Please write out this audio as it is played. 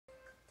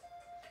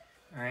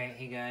Alright,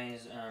 hey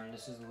guys,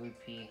 this is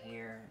Loopy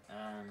here.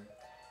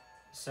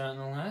 So in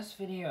the last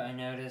video I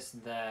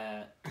noticed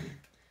that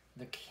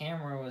the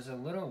camera was a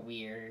little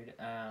weird,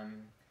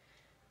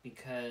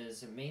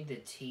 because it made the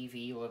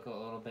TV look a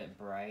little bit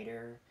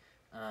brighter.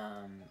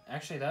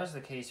 Actually that was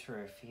the case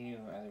for a few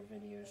other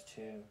videos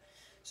too.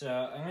 So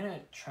I'm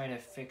gonna try to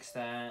fix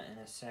that in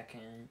a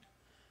second.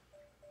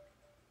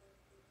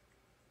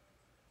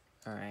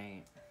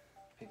 Alright,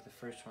 pick the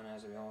first one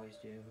as we always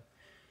do.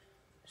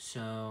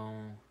 So...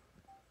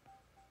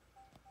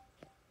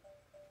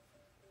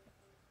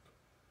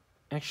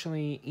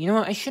 Actually, you know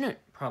what? I shouldn't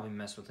probably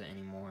mess with it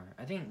anymore.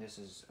 I think this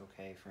is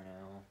okay for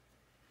now.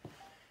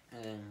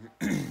 And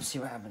then see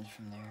what happens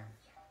from there.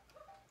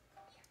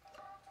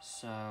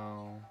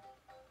 So...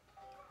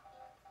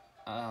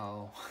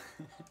 Oh.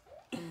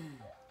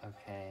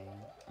 Okay.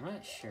 I'm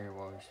not sure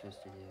what we're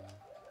supposed to do.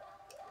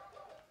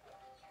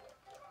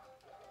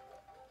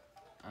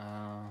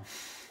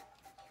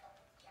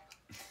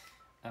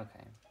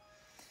 Okay.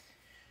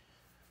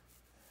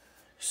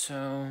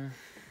 So...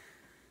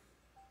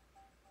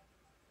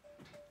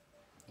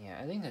 Yeah,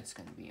 I think that's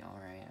gonna be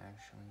alright,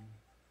 actually.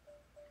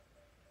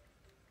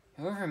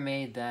 Whoever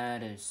made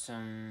that is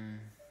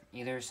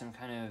either some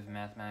kind of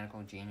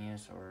mathematical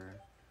genius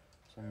or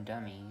some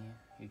dummy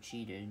who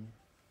cheated.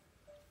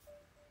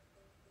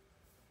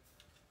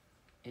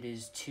 It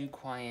is too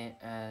quiet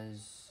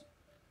as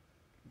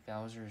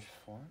Bowser's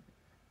fort?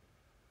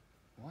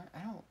 What?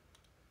 I don't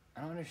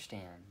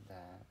understand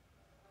that.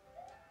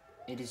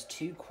 It is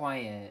too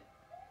quiet.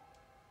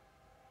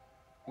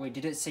 Wait,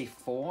 did it say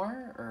 4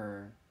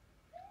 or...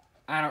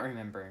 I don't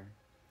remember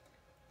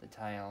the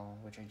title,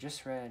 which I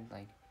just read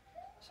like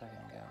a second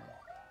ago.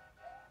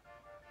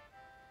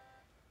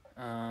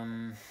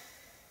 I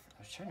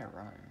was trying to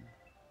run.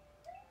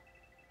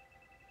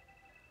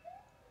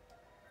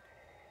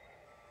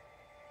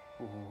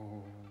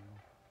 Ooh.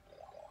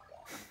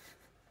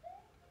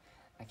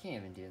 I can't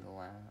even do the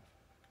laugh.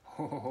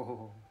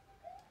 Ooh.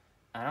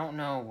 I don't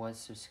know what's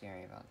so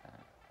scary about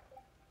that.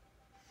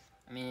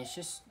 I mean, it's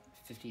just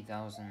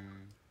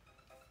 50,000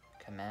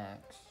 Kamax.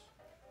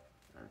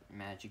 Or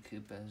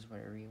Magikoopas,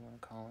 whatever you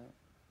want to call it.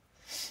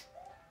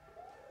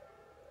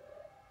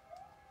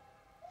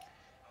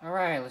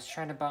 Alright, let's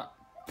try to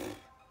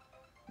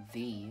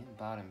the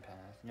bottom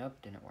path.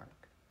 Nope, didn't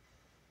work.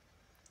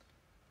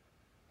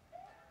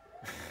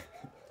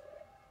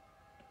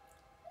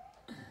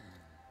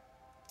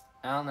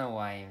 I don't know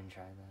why I even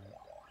tried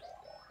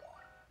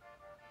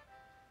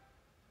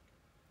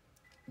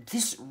that.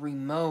 This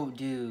remote,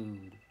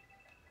 dude,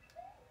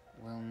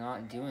 will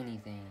not do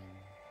anything.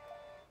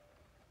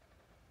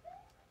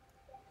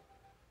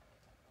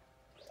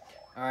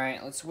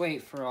 Alright, let's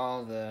wait for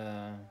all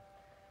the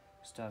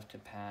stuff to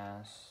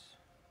pass.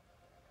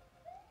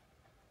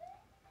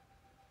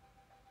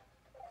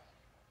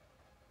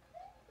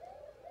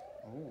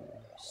 Oh,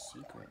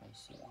 secret, I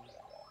see.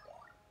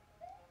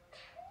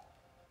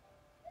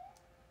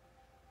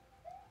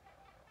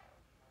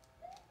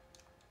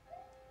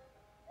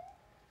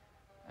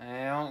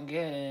 I don't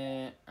get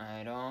it.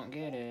 I don't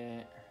get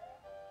it.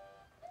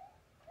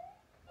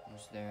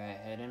 Is there a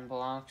hidden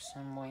block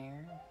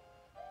somewhere?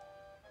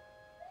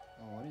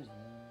 Oh, what is this?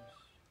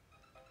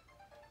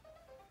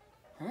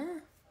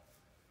 Huh?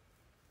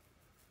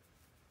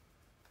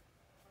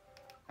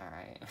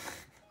 Alright.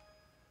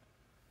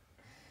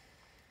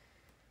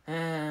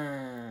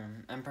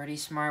 I'm pretty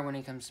smart when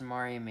it comes to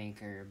Mario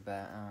Maker,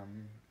 but,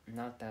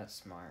 not that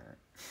smart.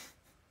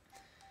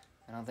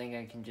 I don't think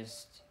I can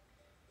just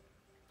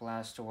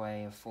blast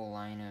away a full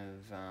line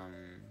of,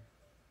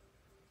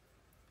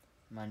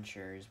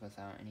 munchers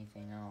without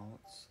anything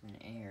else than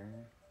air.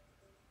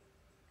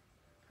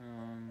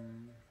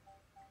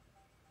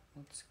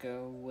 Let's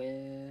go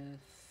with...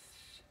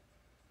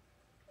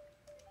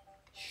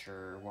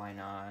 Sure, why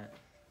not?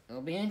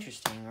 It'll be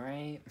interesting,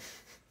 right?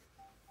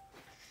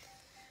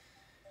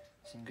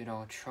 Some good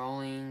old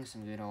trolling,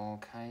 some good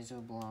old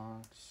Kaizo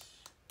blocks,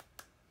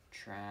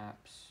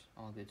 traps,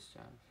 all good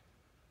stuff.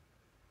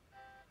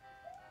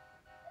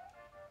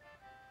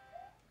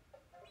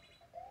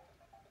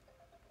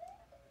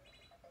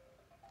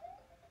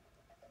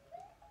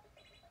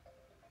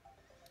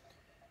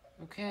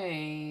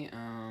 Okay,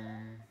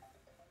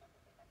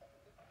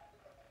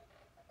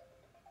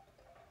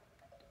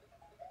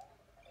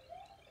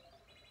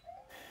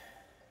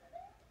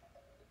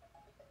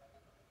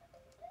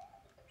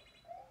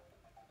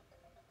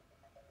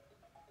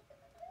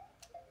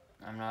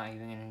 I'm not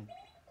even gonna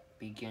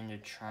begin to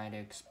try to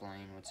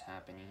explain what's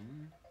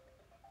happening.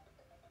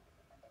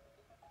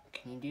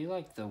 Can you do,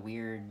 like, the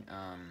weird,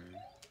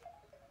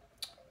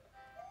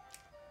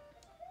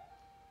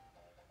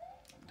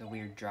 the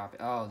weird drop?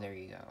 Oh, there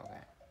you go,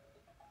 okay.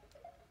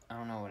 I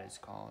don't know what it's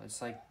called.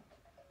 It's like,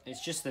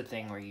 it's just the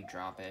thing where you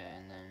drop it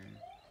and then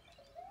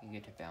you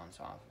get to bounce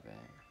off of it.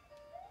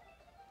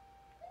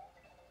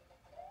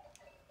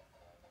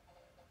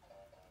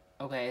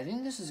 Okay, I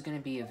think this is gonna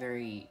be a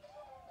very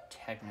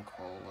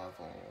technical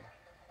level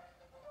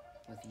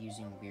with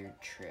using weird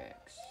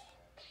tricks.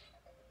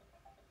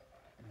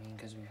 I mean,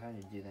 because we've had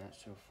to do that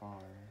so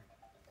far.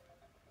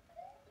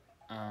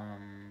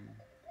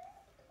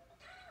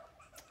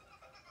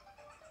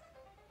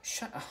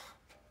 Shut up.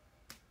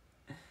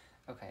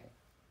 Okay.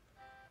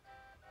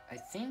 I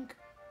think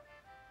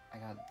I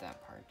got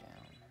that part down.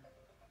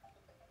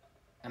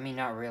 I mean,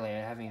 not really. I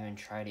haven't even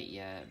tried it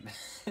yet.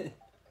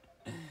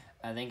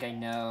 I think I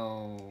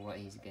know what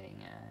he's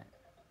getting at.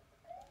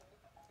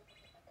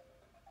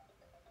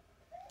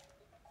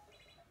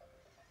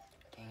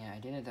 Dang it, I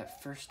did it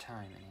that first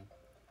time and I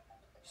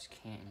just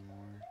can't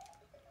anymore.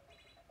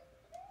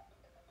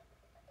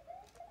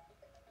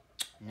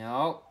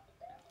 No.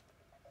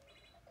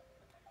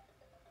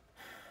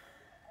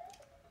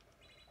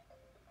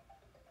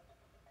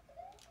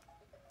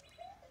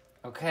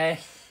 Okay.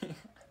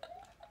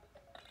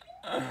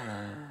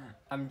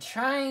 I'm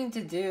trying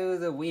to do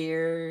the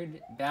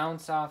weird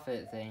bounce off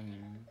it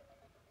thing.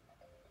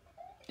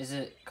 Is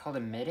it called a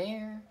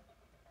midair?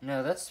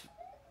 No, that's...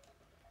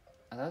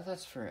 I thought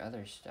that's for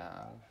other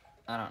stuff.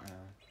 I don't know.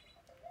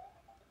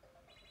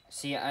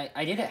 See,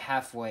 I did it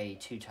halfway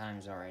 2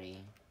 times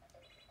already.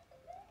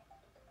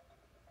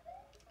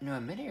 No,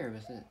 a midair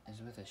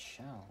is with a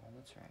shell.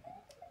 That's right.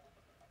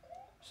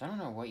 So I don't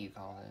know what you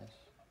call this.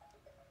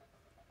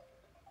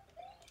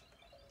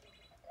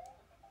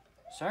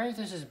 Sorry if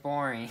this is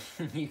boring.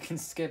 You can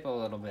skip a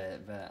little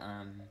bit, but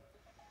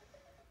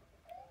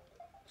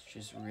it's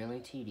just really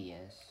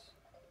tedious.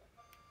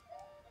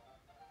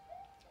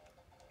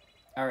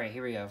 Alright,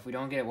 here we go. If we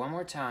don't get it one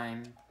more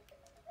time...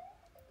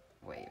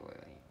 Wait.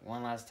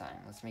 One last time.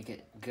 Let's make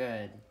it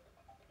good.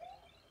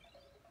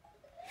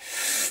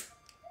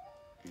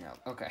 No,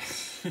 okay.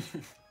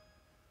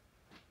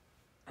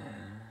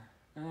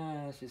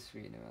 Let's just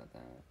read about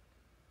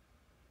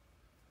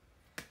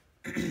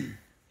that.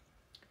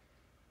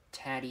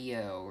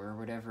 Taddeo, or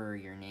whatever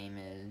your name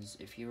is,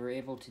 if you were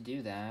able to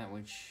do that,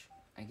 which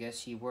I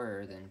guess you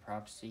were, then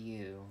props to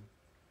you.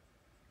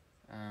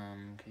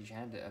 Because you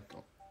had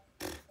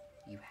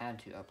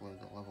to upload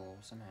the level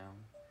somehow.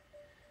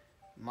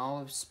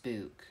 Mall of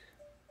Spook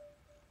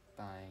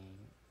by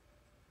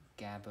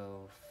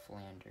Gabo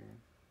Flander.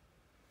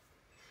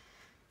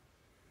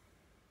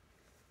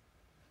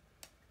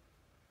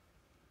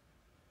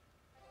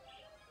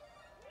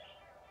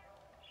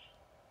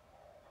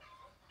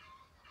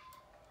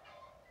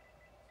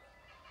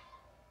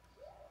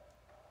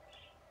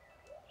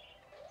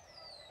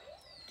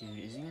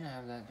 Dude, is he gonna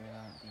have that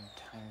throughout the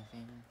entire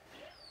thing?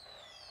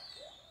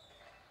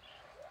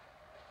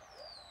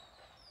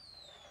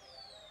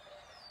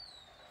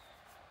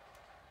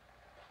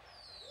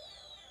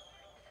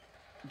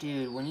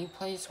 Dude, when you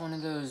place one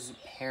of those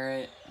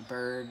parrot,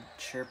 bird,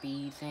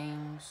 chirpy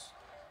things,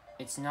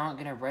 it's not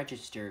gonna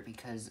register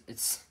because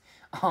it's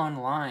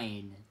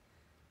online.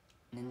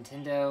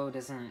 Nintendo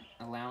doesn't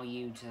allow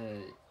you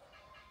to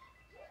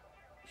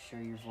show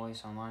your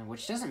voice online,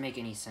 which doesn't make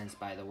any sense,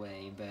 by the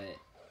way, but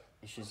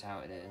it's just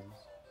how it is.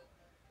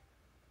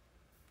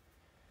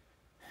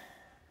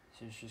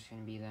 So it's just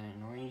gonna be that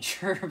annoying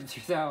chirp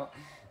throughout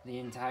the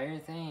entire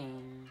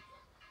thing.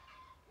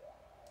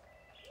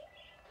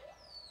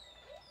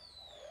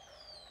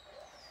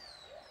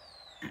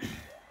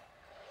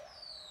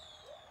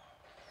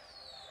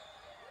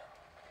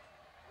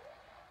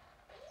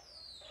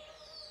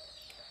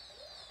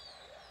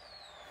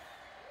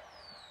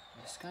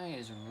 This guy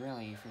is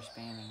really for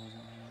spamming, isn't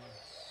he?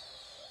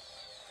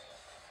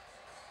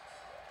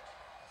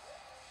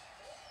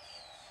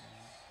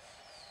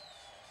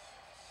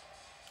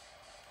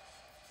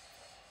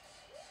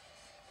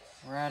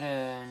 We're at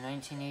a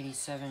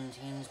 1987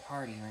 teens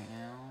party right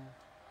now.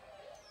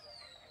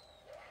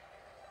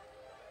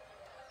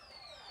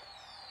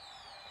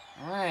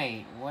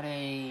 Alright, what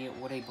a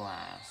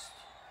blast.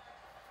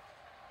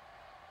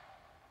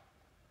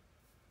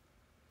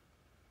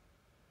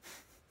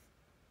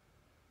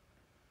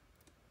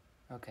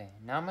 Okay,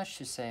 not much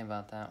to say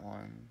about that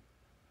one.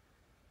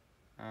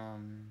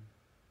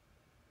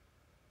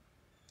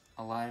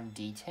 A lot of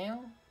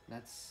detail?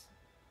 That's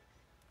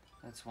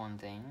one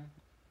thing.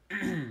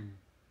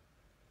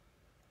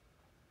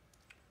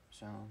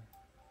 So,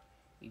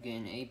 you get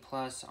an A+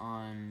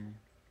 on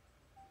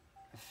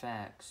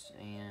effects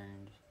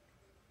and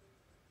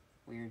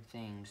weird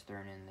things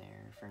thrown in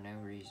there for no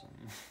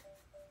reason.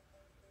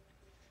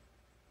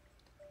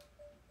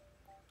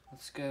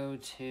 Let's go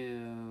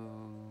to...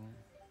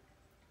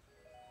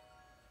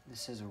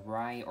 This says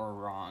right or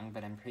wrong,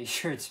 but I'm pretty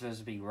sure it's supposed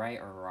to be right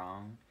or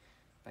wrong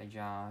by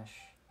Josh.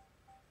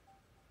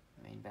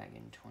 Made back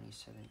in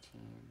 2017.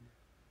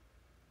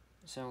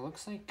 So it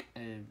looks like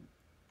a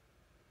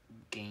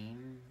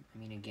game. I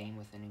mean, a game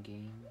within a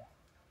game.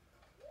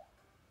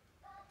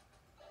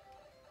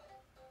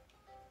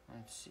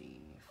 Let's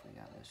see if we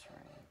got this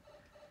right.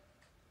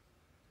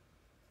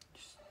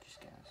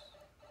 Just guess.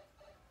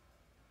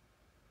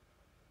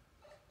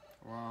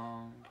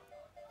 Wrong.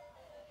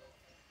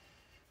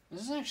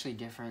 This is actually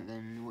different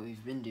than what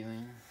we've been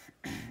doing.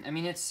 I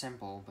mean, it's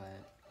simple,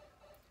 but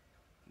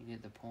you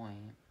get the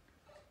point.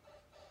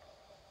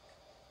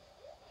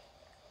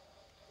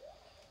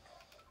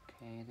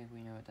 Okay, I think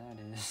we know what that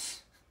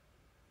is.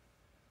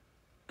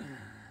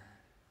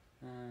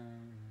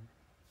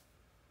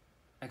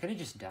 could have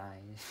just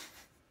died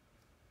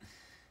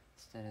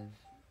instead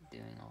of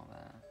doing all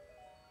that.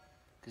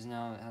 Because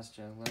now it has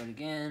to load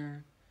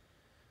again.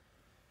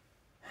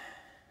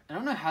 I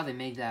don't know how they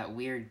make that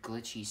weird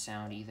glitchy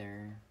sound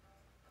either.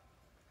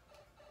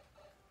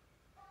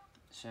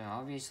 So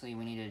obviously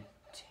we need to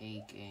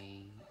take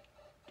a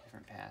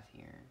different path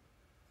here.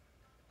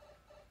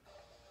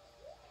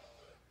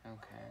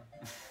 Okay.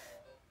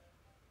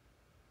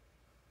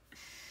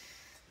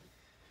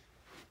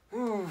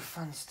 Ooh,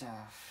 fun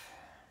stuff.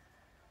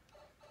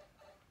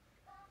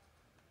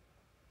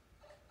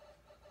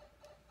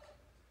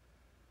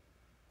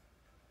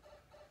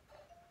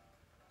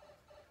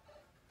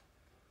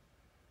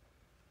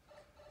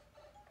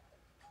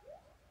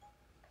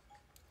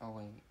 Oh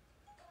wait.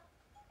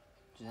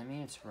 Does that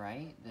mean it's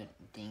right? The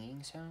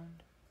dinging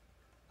sound?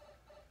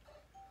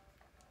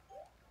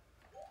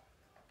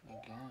 I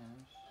guess.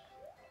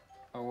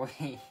 Oh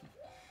wait.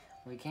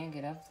 We can't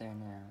get up there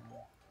now.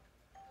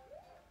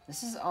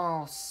 This is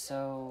all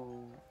so...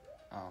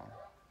 Oh.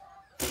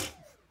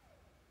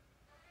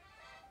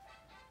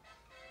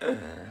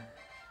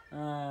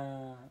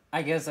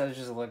 I guess I was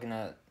just looking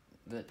at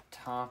the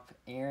top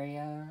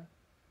area.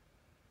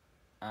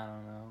 I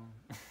don't know.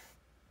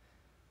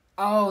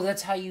 Oh,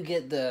 that's how you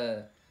get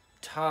the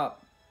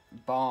top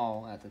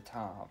ball at the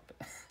top.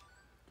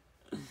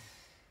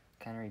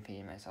 Kind of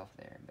repeating myself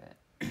there, but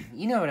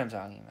you know what I'm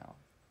talking about.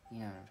 You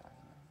know what I'm talking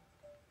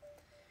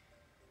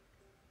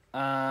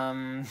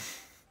about.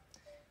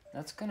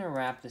 That's gonna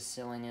wrap the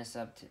silliness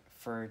up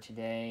for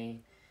today.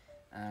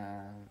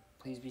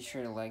 Please be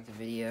sure to like the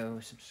video,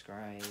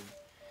 subscribe,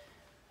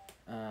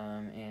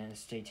 and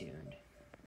stay tuned.